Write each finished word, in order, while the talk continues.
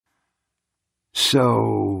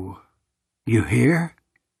So, you here?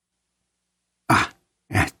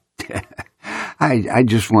 I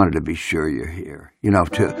just wanted to be sure you're here. You know,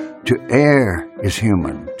 to err is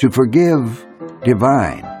human. To forgive,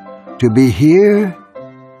 divine. To be here,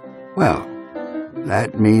 well,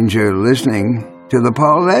 that means you're listening to the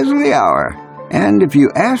Paul Leslie Hour. And if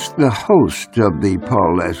you ask the host of the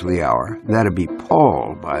Paul Leslie Hour, that'd be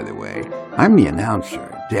Paul, by the way. I'm the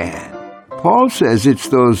announcer, Dan. Paul says it's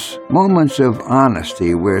those moments of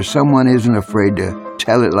honesty where someone isn't afraid to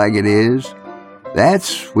tell it like it is.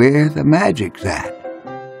 That's where the magic's at.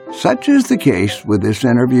 Such is the case with this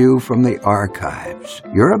interview from the archives.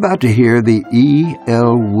 You're about to hear the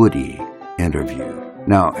E.L. Woody interview.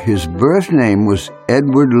 Now, his birth name was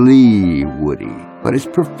Edward Lee Woody, but his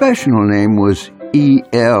professional name was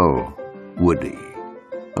E.L. Woody.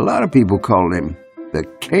 A lot of people called him the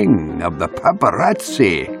king of the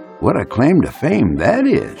paparazzi. What a claim to fame that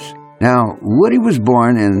is. Now, Woody was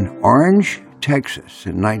born in Orange, Texas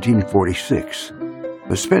in 1946,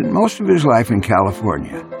 but spent most of his life in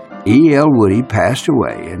California. E.L. Woody passed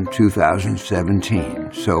away in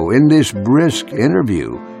 2017. So in this brisk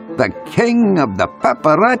interview, the king of the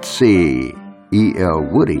paparazzi, E.L.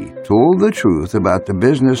 Woody, told the truth about the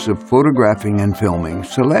business of photographing and filming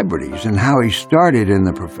celebrities and how he started in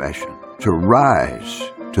the profession to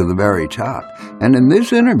rise to the very top. And in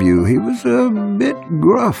this interview, he was a bit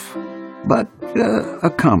gruff, but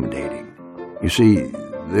accommodating. You see,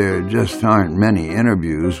 there just aren't many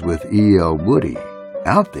interviews with E.L. Woody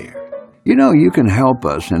out there. You know, you can help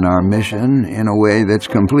us in our mission in a way that's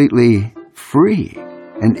completely free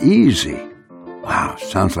and easy. Wow,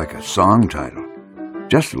 sounds like a song title.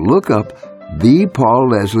 Just look up The Paul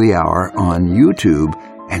Leslie Hour on YouTube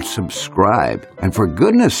and subscribe. And for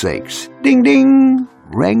goodness sakes, ding ding,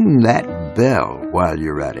 ring that bell while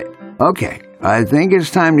you're at it. Okay, I think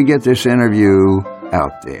it's time to get this interview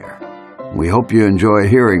out there. We hope you enjoy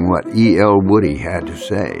hearing what E.L. Woody had to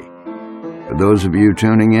say. For those of you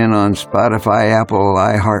tuning in on Spotify, Apple,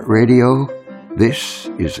 iHeartRadio, this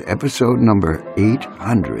is episode number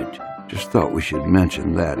 800. Just thought we should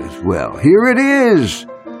mention that as well. Here it is,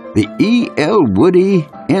 the E.L. Woody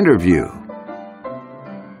interview.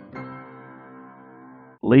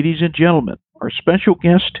 Ladies and gentlemen, our special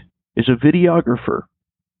guest is a videographer,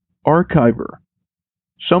 archiver,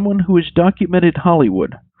 someone who has documented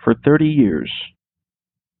Hollywood for 30 years.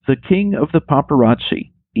 The king of the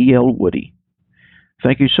paparazzi, E.L. Woody.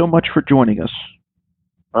 Thank you so much for joining us.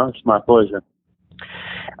 Oh, it's my pleasure.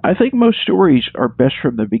 I think most stories are best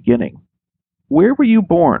from the beginning. Where were you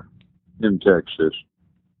born? In Texas.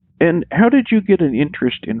 And how did you get an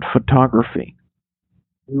interest in photography?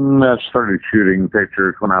 I started shooting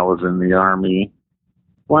pictures when I was in the Army.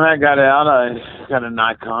 When I got out, I got a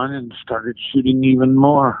Nikon and started shooting even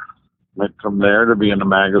more. Went from there to being a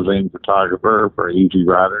magazine photographer for Easy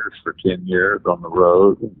Riders for 10 years on the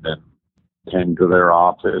road, and then came to their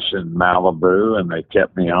office in Malibu, and they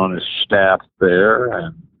kept me on as staff there,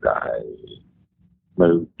 and I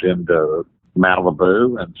moved into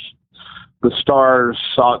Malibu, and the stars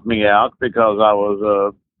sought me out because I was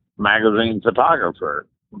a magazine photographer.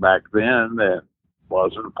 Back then, it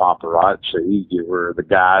wasn't paparazzi. You were the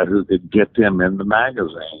guy who could get them in the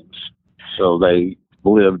magazines. So they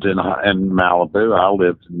lived in Malibu. I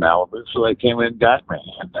lived in Malibu, so they came in and got me,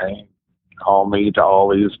 and they called me to all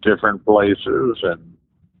these different places, and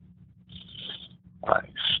I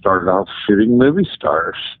started off shooting movie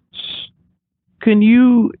stars. Can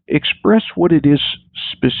you express what it is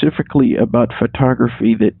specifically about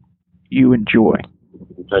photography that you enjoy?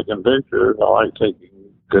 Taking pictures. I like taking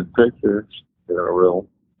good pictures.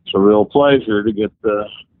 It's a real pleasure to get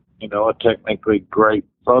a technically great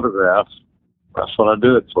photograph. That's what I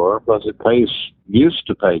do it for. Plus, used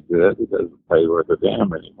to pay good. It doesn't pay worth a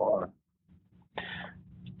damn anymore.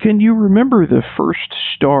 Can you remember the first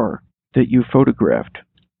star that you photographed?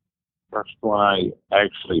 First one I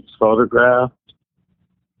actually photographed,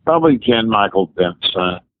 probably Ken Michael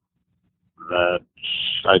Benson.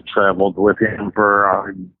 I traveled with him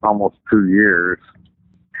for almost 2 years,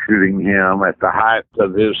 shooting him at the height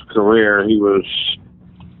of his career. He was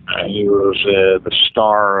the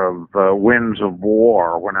star of Winds of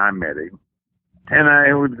War when I met him. And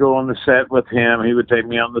I would go on the set with him. He would take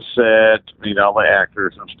me on the set, meet all the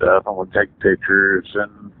actors and stuff, and we'd take pictures.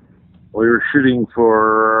 And we were shooting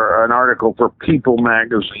for an article for People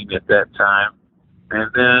magazine at that time.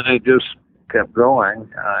 And then it just kept going.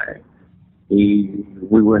 He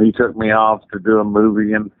took me off to do a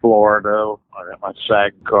movie in Florida. I got my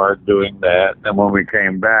SAG card doing that. And when we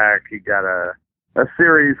came back, he got a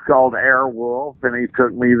series called Airwolf, and he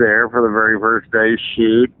took me there for the very first day's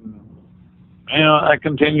shoot. I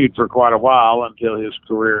continued for quite a while until his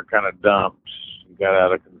career kind of dumped. He got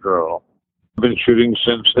out of control. I've been shooting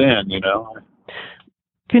since then.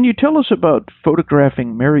 Can you tell us about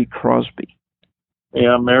photographing Mary Crosby?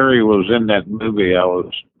 Yeah, Mary was in that movie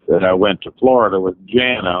that I went to Florida with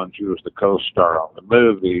Jana, and she was the co-star on the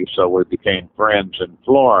movie, so we became friends in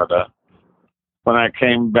Florida. When I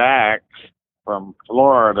came back from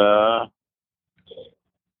Florida,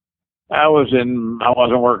 I wasn't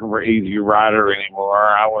working for Easy Rider anymore.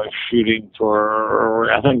 I was shooting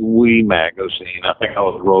for, I think, Wii Magazine. I think I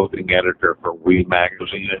was roving editor for Wii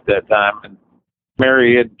Magazine at that time. And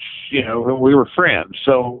Mary had, we were friends.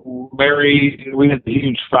 So we had the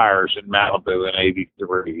huge fires in Malibu in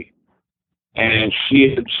 '83. And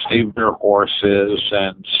she had saved her horses,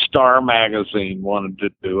 and Star Magazine wanted to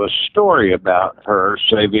do a story about her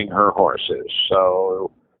saving her horses.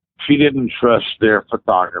 So she didn't trust their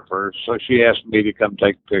photographers, so she asked me to come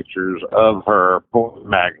take pictures of her for the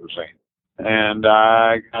magazine. And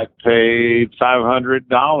I got paid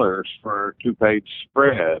 $500 for a 2-page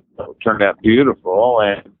spread. It turned out beautiful,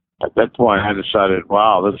 and at that point I decided,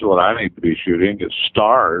 wow, this is what I need to be shooting, is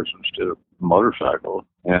stars instead of motorcycles.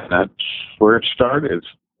 And that's where it started.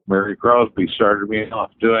 Mary Crosby started me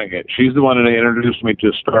off doing it. She's the one that introduced me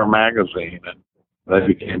to Star Magazine, and they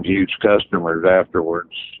became huge customers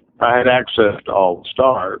afterwards. I had access to all the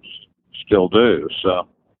stars, still do, so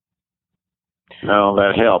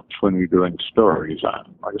that helps when you're doing stories.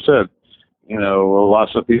 Like I said,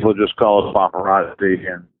 lots of people just call it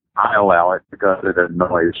paparazzi, and I allow it because it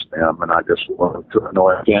annoys them, and I just want to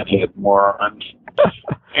annoy pinhead morons.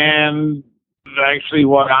 And actually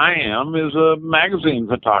what I am is a magazine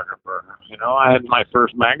photographer. I had my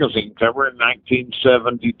first magazine cover in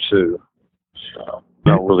 1972, so I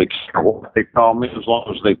don't really care what they call me as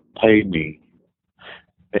long as they pay me.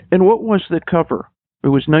 And what was the cover? It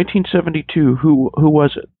was 1972. Who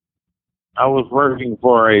was it? I was working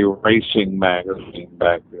for a racing magazine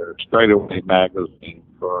back there. Straightaway magazine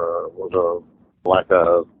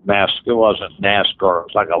it wasn't NASCAR. It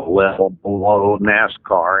was like a level below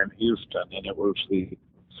NASCAR in Houston, and it was the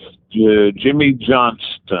Jimmy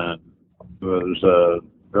Johnston was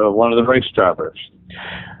one of the race drivers.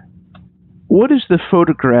 What is the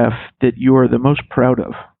photograph that you are the most proud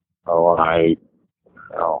of? Oh,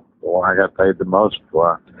 the one I got paid the most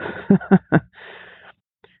for.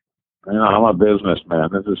 I'm a businessman.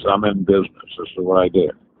 I'm in business. This is what I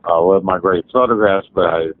do. I love my great photographs, but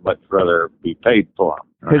I'd much rather be paid for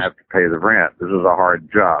them. I have to pay the rent. This is a hard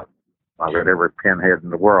job. I've got every pinhead in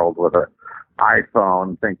the world with an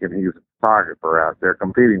iPhone thinking he's a photographer out there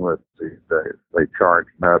competing with these days. They charge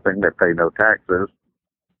nothing. They pay no taxes.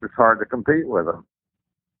 It's hard to compete with them.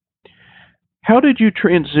 How did you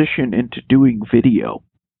transition into doing video?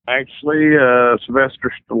 Actually,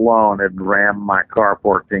 Sylvester Stallone had rammed my car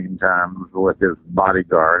 14 times with his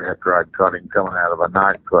bodyguard after I'd caught him coming out of a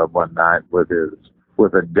nightclub one night with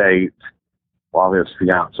a date while his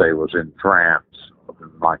fiancée was in France. It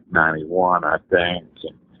was like 91, I think.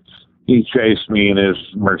 And he chased me in his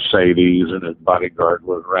Mercedes, and his bodyguard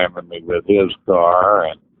was ramming me with his car,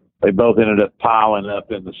 and they both ended up piling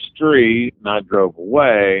up in the street, and I drove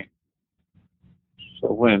away.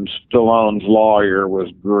 So when Stallone's lawyer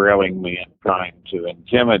was grilling me and trying to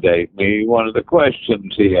intimidate me, one of the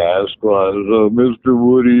questions he asked was, Mr.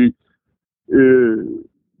 Woody,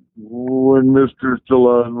 when Mr.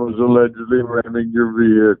 Stallone was allegedly ramming your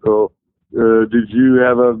vehicle, did you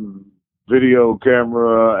have a video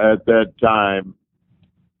camera at that time?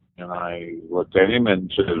 And I looked at him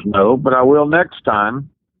and says, no, but I will next time.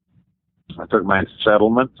 I took my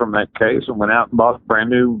settlement from that case and went out and bought brand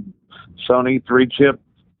new Sony 3-chip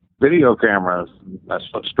video cameras. That's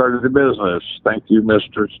what started the business. Thank you,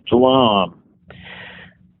 Mr. Stallone.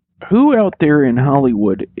 Who out there in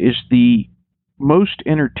Hollywood is the most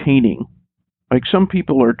entertaining? Like, some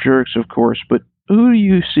people are jerks, of course, but who do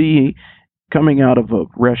you see coming out of a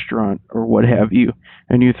restaurant or what have you,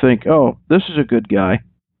 and you think, oh, this is a good guy?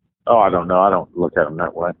 Oh, I don't know. I don't look at them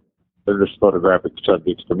that way. They're just photographic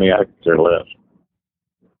subjects to me. I could care less.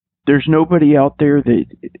 There's nobody out there that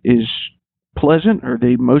is pleasant, or are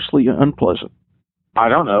they mostly unpleasant? I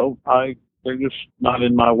don't know. They're just not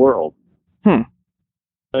in my world.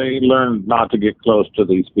 They learn not to get close to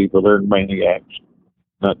these people. They're maniacs,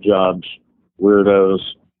 nut jobs, weirdos,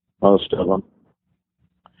 most of them.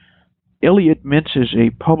 Elliot Mintz is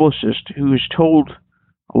a publicist who has told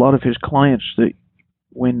a lot of his clients that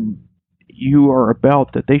when you are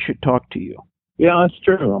about, that they should talk to you. Yeah, that's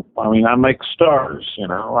true. I mean, I make stars,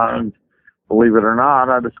 Believe it or not,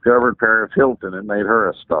 I discovered Paris Hilton and made her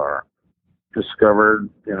a star. discovered,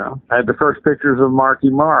 I had the first pictures of Marky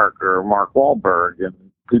Mark or Mark Wahlberg in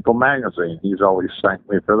People magazine. He's always thanked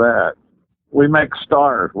me for that. We make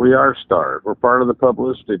stars. We are stars. We're part of the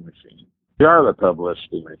publicity machine. We are the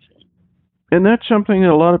publicity machine. And that's something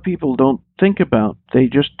that a lot of people don't think about. They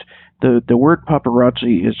just, the word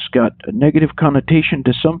paparazzi has got a negative connotation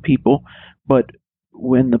to some people, but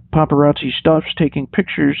when the paparazzi stops taking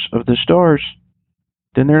pictures of the stars,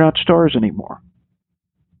 then they're not stars anymore.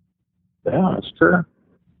 Yeah, that's true.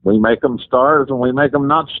 We make them stars and we make them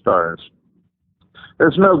not stars.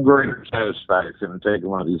 There's no greater satisfaction in taking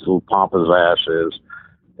one of these little pompous asses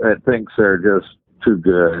that thinks they're just too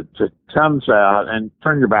good to comes out and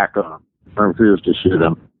turn your back on them and refuse to shoot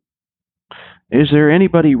them. Is there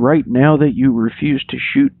anybody right now that you refuse to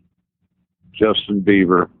shoot? Justin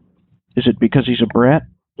Bieber. Is it because he's a brat?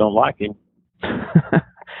 Don't like him.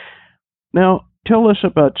 Now, tell us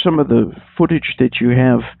about some of the footage that you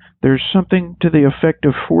have. There's something to the effect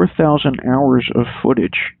of 4,000 hours of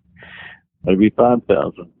footage. Maybe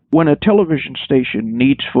 5,000. When a television station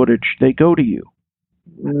needs footage, they go to you.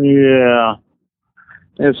 Yeah.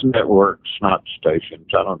 It's networks, not stations.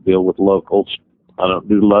 I don't deal with locals. I don't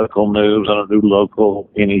do local news. I don't do local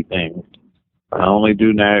anything. I only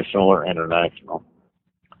do national or international.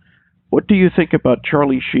 What do you think about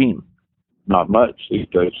Charlie Sheen? Not much these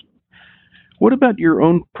days. What about your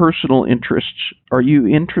own personal interests? Are you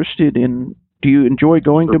interested in, do you enjoy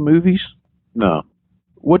going to movies? No.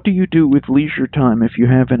 What do you do with leisure time, if you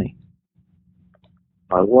have any?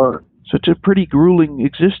 I work. So it's a pretty grueling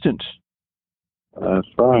existence. That's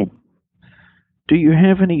fine. Do you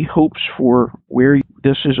have any hopes for where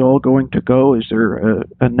this is all going to go? Is there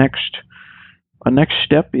a next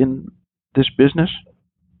step in this business?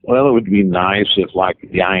 Well, it would be nice if, like,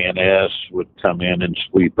 the INS would come in and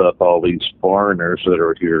sweep up all these foreigners that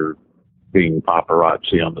are here being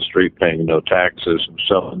paparazzi on the street, paying no taxes and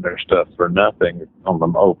selling their stuff for nothing on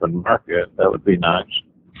the open market. That would be nice.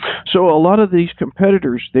 So a lot of these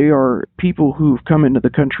competitors, they are people who've come into the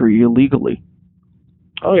country illegally.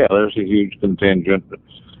 Oh, yeah, there's a huge contingent.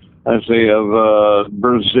 I say of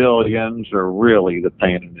Brazilians are really the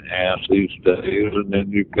pain in the ass these days. And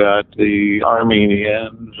then you've got the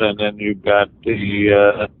Armenians, and then you've got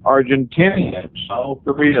the Argentinians. All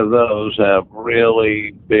three of those have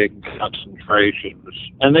really big concentrations.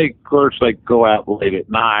 And they, of course, they go out late at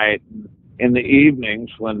night. In the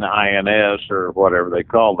evenings when the INS, or whatever they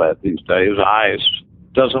call that these days, ICE,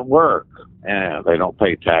 doesn't work. And they don't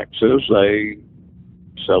pay taxes. They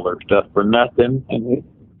sell their stuff for nothing, and it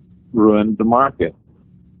ruined the market.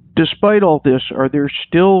 Despite all this, are there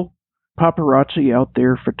still paparazzi out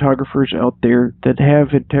there, photographers out there that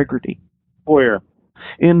have integrity? Where?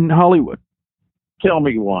 In Hollywood. Tell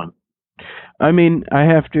me one. I mean, I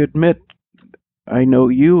have to admit, I know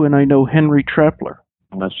you and I know Henry Trappler.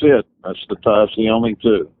 That's it. That's the only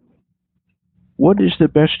two. What is the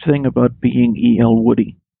best thing about being E.L.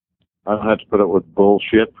 Woody? I don't have to put up with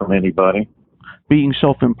bullshit from anybody. Being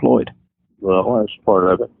self-employed. Well, that's part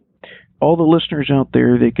of it. All the listeners out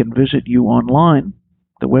there, they can visit you online.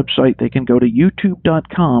 The website, they can go to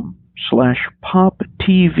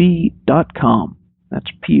youtube.com/poptv.com.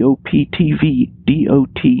 That's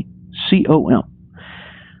POPTVDOTCOM.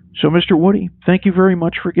 So, Mr. Woody, thank you very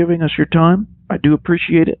much for giving us your time. I do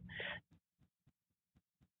appreciate it.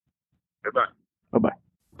 Goodbye. Bye-bye.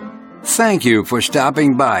 Thank you for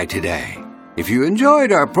stopping by today. If you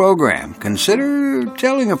enjoyed our program, consider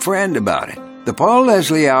telling a friend about it. The Paul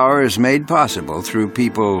Leslie Hour is made possible through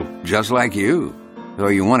people just like you. So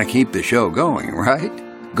you want to keep the show going, right?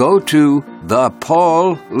 Go to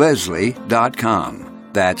thepaulleslie.com.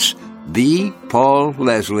 That's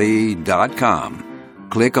thepaulleslie.com.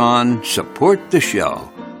 Click on Support the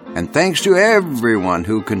Show. And thanks to everyone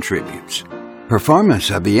who contributes.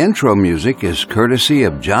 Performance of the intro music is courtesy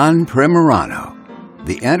of John Primorano,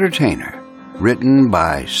 The Entertainer, written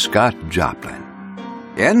by Scott Joplin.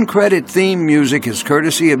 End credit theme music is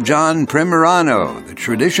courtesy of John Primorano, the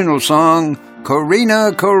traditional song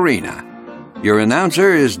Corina Corina. Your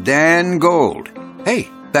announcer is Dan Gold. Hey,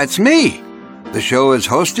 that's me. The show is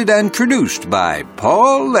hosted and produced by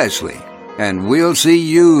Paul Leslie. And we'll see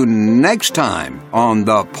you next time on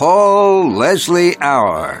the Paul Leslie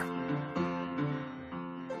Hour.